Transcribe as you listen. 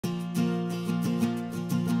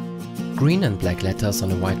Green and black letters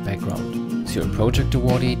on a white background. Zero Project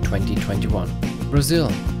Awardee 2021. Brazil.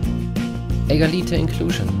 Egalite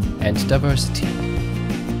Inclusion and Diversity.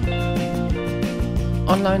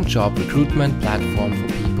 Online job recruitment platform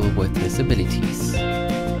for people with disabilities.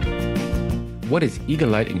 What is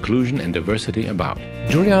Egalite Inclusion and Diversity about?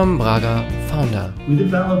 Guilherme, Braga, founder. We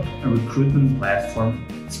developed a recruitment platform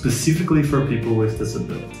specifically for people with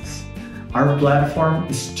disabilities. Our platform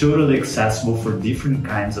is totally accessible for different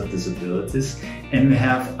kinds of disabilities, and we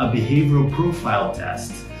have a behavioral profile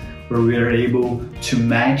test where we are able to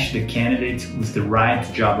match the candidate with the right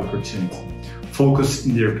job opportunity, focus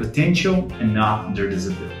on their potential and not on their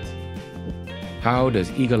disability. How does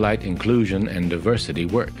Egalite Inclusion and Diversity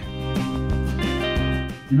work?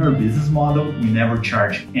 In our business model, we never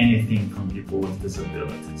charge anything from people with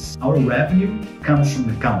disabilities. Our revenue comes from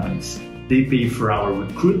the companies. They pay for our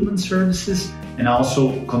recruitment services and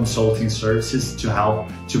also consulting services to help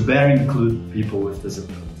to better include people with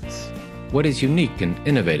disabilities. What is unique and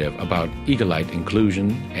innovative about Egalite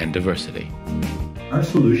Inclusion and Diversity? Our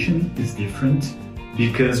solution is different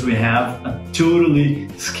because we have a totally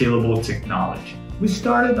scalable technology. We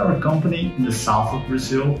started our company in the south of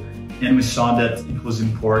Brazil, and we saw that it was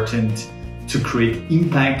important to create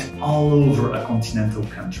impact all over a continental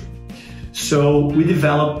country. So we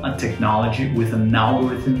developed a technology with an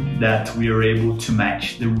algorithm that we are able to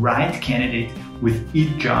match the right candidate with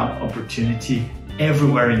each job opportunity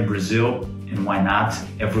everywhere in Brazil, and why not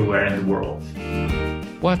everywhere in the world.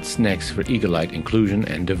 What's next for Egalite Inclusion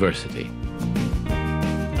and Diversity?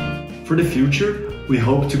 For the future, we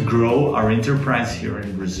hope to grow our enterprise here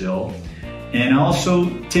in Brazil and also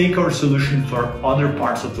take our solution for other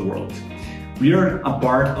parts of the world. We are a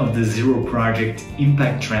part of the Zero Project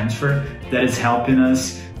Impact Transfer that is helping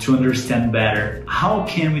us to understand better how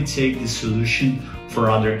can we take this solution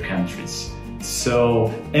for other countries.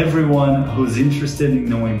 So everyone who's interested in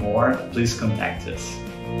knowing more, please contact us.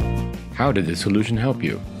 How did the solution help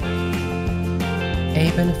you?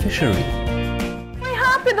 A beneficiary.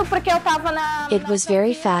 It was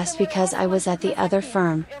very fast because I was at the other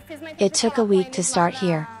firm. It took a week to start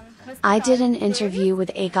here. I did an interview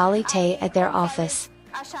with Egalite at their office.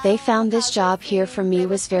 They found this job here for me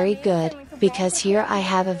was very good, because here I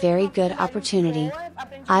have a very good opportunity.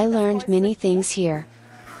 I learned many things here.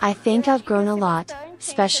 I think I've grown a lot,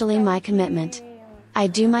 especially my commitment. I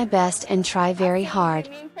do my best and try very hard.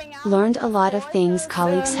 Learned a lot of things,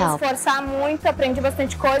 colleagues help. Aprendi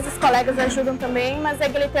bastante coisas, colegas ajudam também, mas a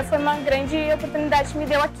Egalite foi uma grande oportunidade que me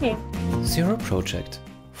deu aqui. Zero Project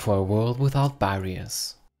for a world without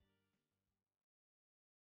barriers.